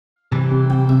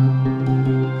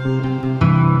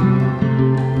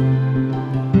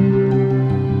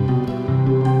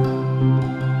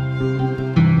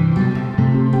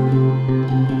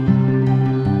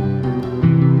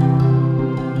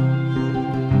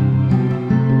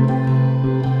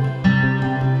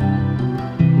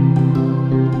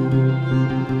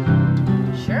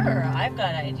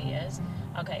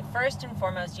first and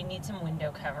foremost, you need some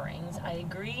window coverings. I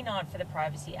agree, not for the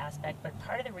privacy aspect, but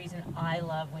part of the reason I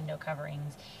love window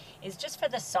coverings is just for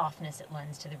the softness it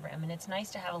lends to the room, and it's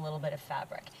nice to have a little bit of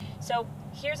fabric. So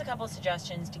here's a couple of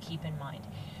suggestions to keep in mind.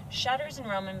 Shutters and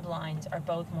Roman blinds are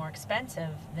both more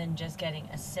expensive than just getting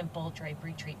a simple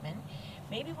drapery treatment.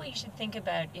 Maybe what you should think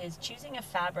about is choosing a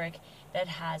fabric that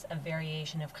has a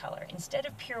variation of color. Instead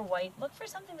of pure white, look for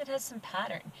something that has some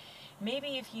pattern.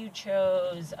 Maybe if you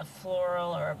chose a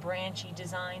floral or a branchy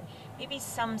design, maybe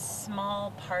some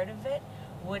small part of it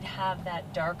would have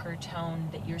that darker tone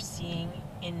that you're seeing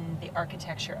in the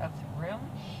architecture of the room.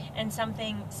 And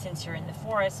something, since you're in the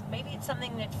forest, maybe it's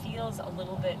something that feels a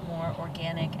little bit more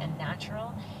organic and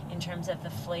natural in terms of the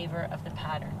flavor of the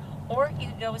pattern. Or you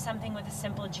could go with something with a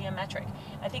simple geometric.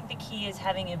 I think the key is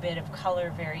having a bit of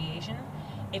color variation.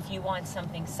 If you want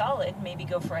something solid, maybe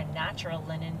go for a natural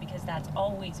linen, because that's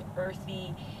always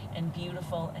earthy and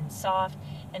beautiful and soft.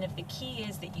 And if the key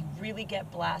is that you really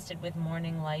get blasted with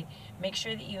morning light, make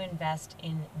sure that you invest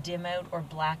in dim out or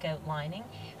blackout lining,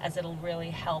 as it'll really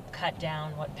help cut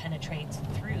down what penetrates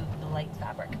through the light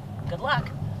fabric. Good luck.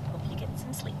 Hope you get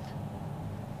some sleep.